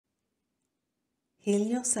Heal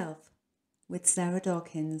Yourself with Sarah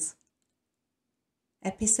Dawkins.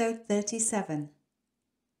 Episode 37.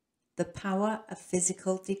 The Power of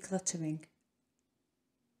Physical Decluttering.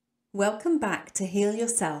 Welcome back to Heal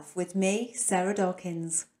Yourself with me, Sarah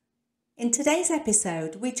Dawkins. In today's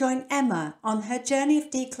episode, we join Emma on her journey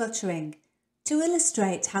of decluttering to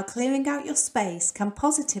illustrate how clearing out your space can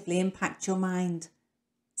positively impact your mind.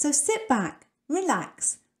 So sit back,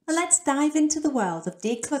 relax, and let's dive into the world of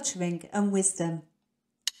decluttering and wisdom.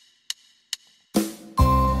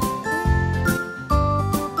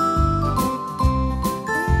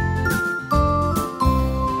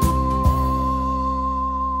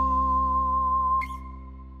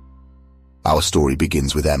 Our story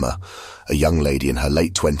begins with Emma, a young lady in her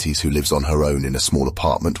late 20s who lives on her own in a small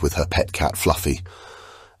apartment with her pet cat Fluffy.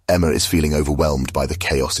 Emma is feeling overwhelmed by the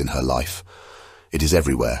chaos in her life. It is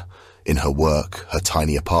everywhere, in her work, her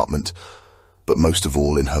tiny apartment, but most of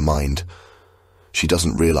all in her mind. She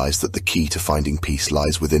doesn't realize that the key to finding peace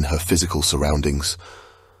lies within her physical surroundings,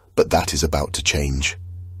 but that is about to change.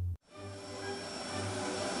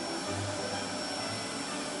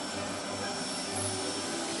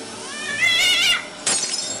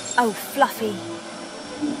 Oh, Fluffy.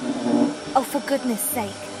 Oh, for goodness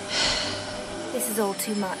sake. This is all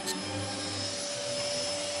too much.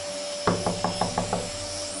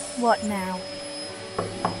 What now?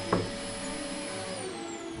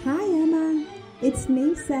 Hi Emma, it's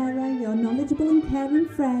me Sarah, your knowledgeable and caring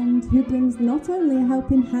friend who brings not only a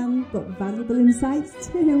helping hand but valuable insights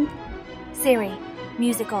too. Siri,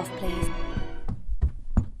 music off please.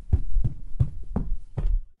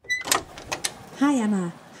 Hi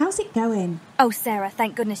Emma, how's it going? Oh Sarah,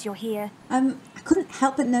 thank goodness you're here. I couldn't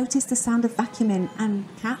help but notice the sound of vacuuming and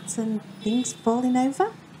cats and things falling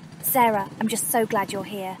over. Sarah, I'm just so glad you're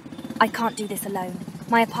here. I can't do this alone.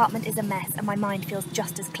 My apartment is a mess and my mind feels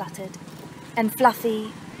just as cluttered. And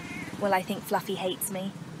Fluffy, well, I think Fluffy hates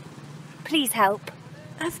me. Please help.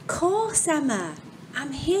 Of course, Emma.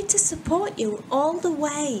 I'm here to support you all the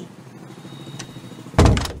way.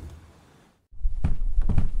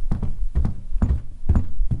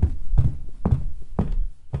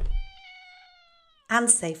 And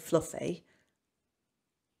say Fluffy.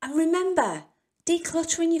 And remember,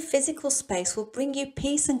 decluttering your physical space will bring you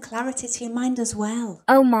peace and clarity to your mind as well.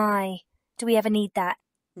 Oh my, do we ever need that?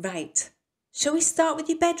 Right. Shall we start with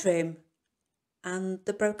your bedroom? And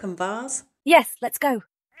the broken vase? Yes, let's go.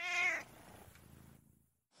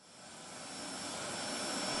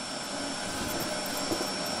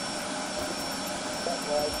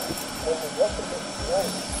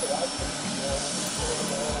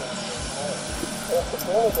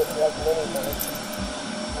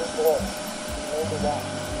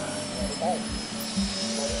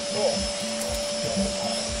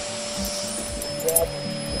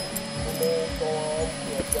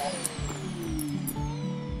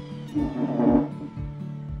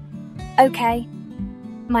 Okay,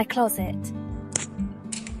 my closet.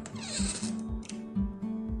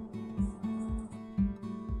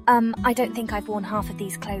 I don't think I've worn half of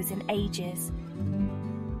these clothes in ages.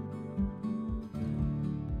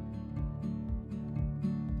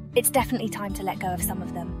 It's definitely time to let go of some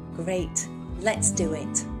of them. Great, let's do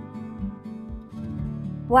it.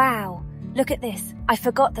 Wow, look at this. I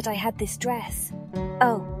forgot that I had this dress.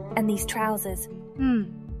 Oh, and these trousers.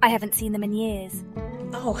 I haven't seen them in years.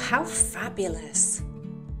 Oh, how fabulous.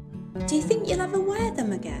 Do you think you'll ever wear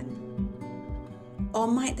them again? Or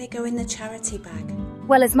might they go in the charity bag?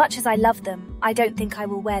 Well, as much as I love them, I don't think I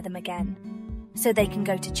will wear them again. So they can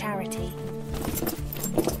go to charity.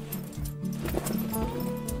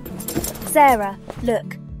 Sarah,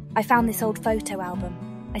 look. I found this old photo album.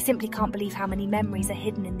 I simply can't believe how many memories are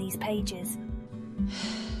hidden in these pages.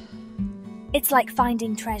 It's like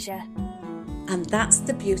finding treasure. And that's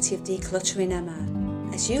the beauty of decluttering,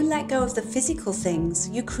 Emma. As you let go of the physical things,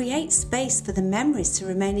 you create space for the memories to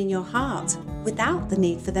remain in your heart without the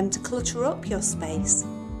need for them to clutter up your space.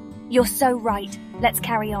 You're so right. Let's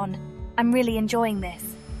carry on. I'm really enjoying this.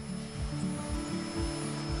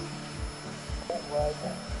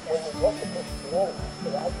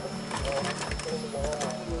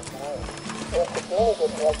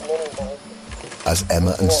 As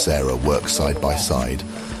Emma and Sarah work side by side,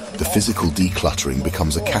 the physical decluttering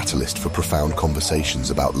becomes a catalyst for profound conversations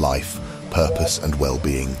about life, purpose, and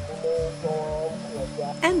well-being.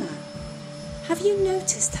 Emma, have you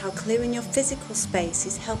noticed how clearing your physical space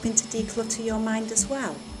is helping to declutter your mind as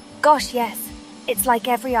well? Gosh, yes. It's like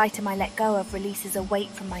every item I let go of releases a weight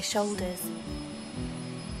from my shoulders.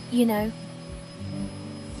 You know,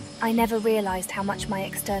 I never realised how much my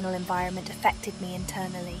external environment affected me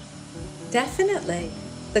internally. Definitely.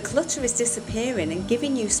 The clutter is disappearing and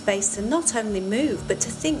giving you space to not only move but to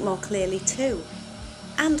think more clearly too.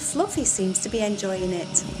 And Fluffy seems to be enjoying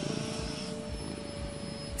it.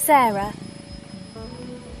 Sarah,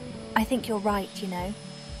 I think you're right, you know.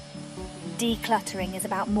 Decluttering is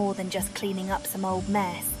about more than just cleaning up some old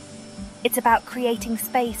mess. It's about creating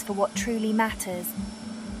space for what truly matters.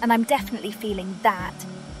 And I'm definitely feeling that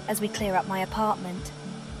as we clear up my apartment.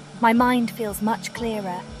 My mind feels much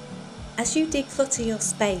clearer. As you declutter your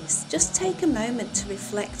space, just take a moment to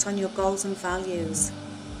reflect on your goals and values.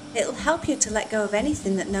 It'll help you to let go of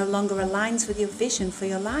anything that no longer aligns with your vision for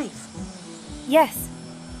your life. Yes,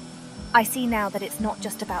 I see now that it's not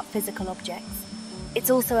just about physical objects. It's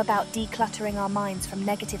also about decluttering our minds from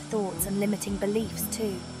negative thoughts and limiting beliefs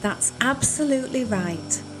too. That's absolutely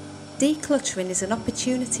right. Decluttering is an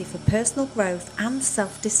opportunity for personal growth and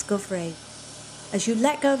self-discovery. As you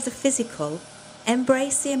let go of the physical,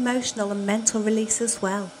 embrace the emotional and mental release as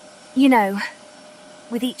well. You know,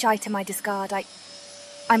 with each item I discard,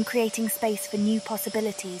 I'm creating space for new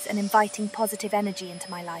possibilities and inviting positive energy into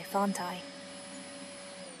my life, aren't I?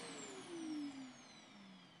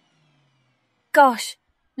 Gosh,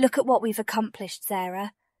 look at what we've accomplished,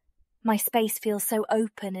 Sarah. My space feels so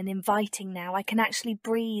open and inviting now. I can actually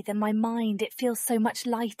breathe, and my mind, it feels so much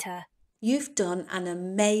lighter. You've done an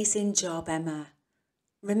amazing job, Emma.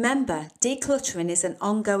 Remember, decluttering is an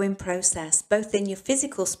ongoing process, both in your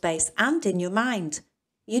physical space and in your mind.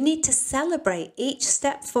 You need to celebrate each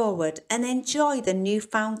step forward and enjoy the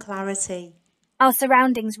newfound clarity. Our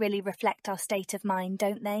surroundings really reflect our state of mind,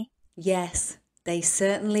 don't they? Yes, they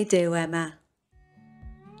certainly do, Emma.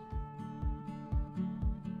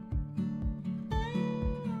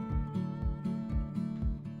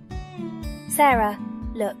 Sarah,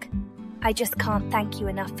 look, I just can't thank you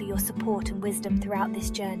enough for your support and wisdom throughout this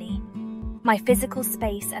journey. My physical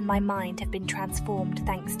space and my mind have been transformed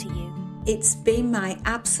thanks to you. It's been my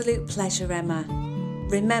absolute pleasure, Emma.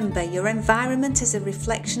 Remember, your environment is a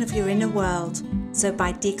reflection of your inner world. So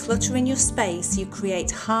by decluttering your space, you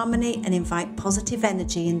create harmony and invite positive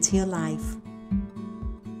energy into your life.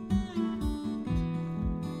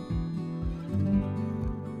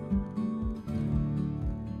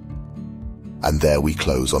 And there we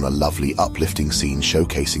close on a lovely, uplifting scene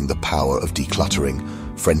showcasing the power of decluttering,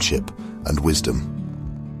 friendship, and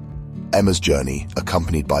wisdom. Emma's journey,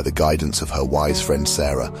 accompanied by the guidance of her wise friend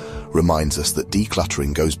Sarah, reminds us that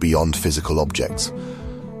decluttering goes beyond physical objects.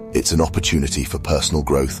 It's an opportunity for personal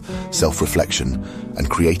growth, self-reflection, and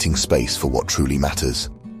creating space for what truly matters.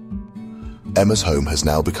 Emma's home has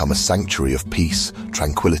now become a sanctuary of peace,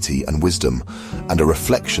 tranquility, and wisdom, and a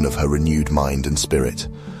reflection of her renewed mind and spirit.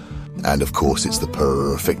 And of course, it's the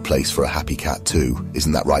perfect place for a happy cat too.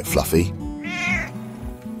 Isn't that right, Fluffy?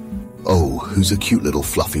 Oh, who's a cute little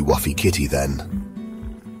fluffy wuffy kitty then?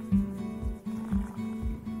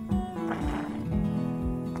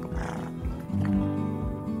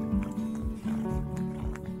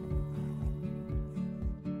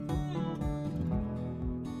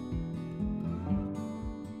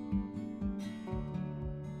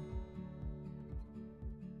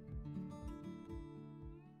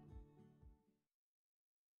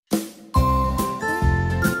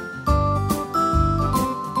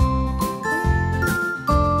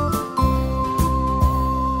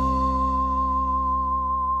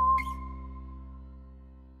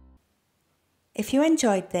 If you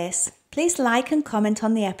enjoyed this, please like and comment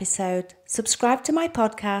on the episode, subscribe to my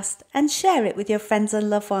podcast, and share it with your friends and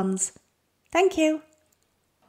loved ones. Thank you.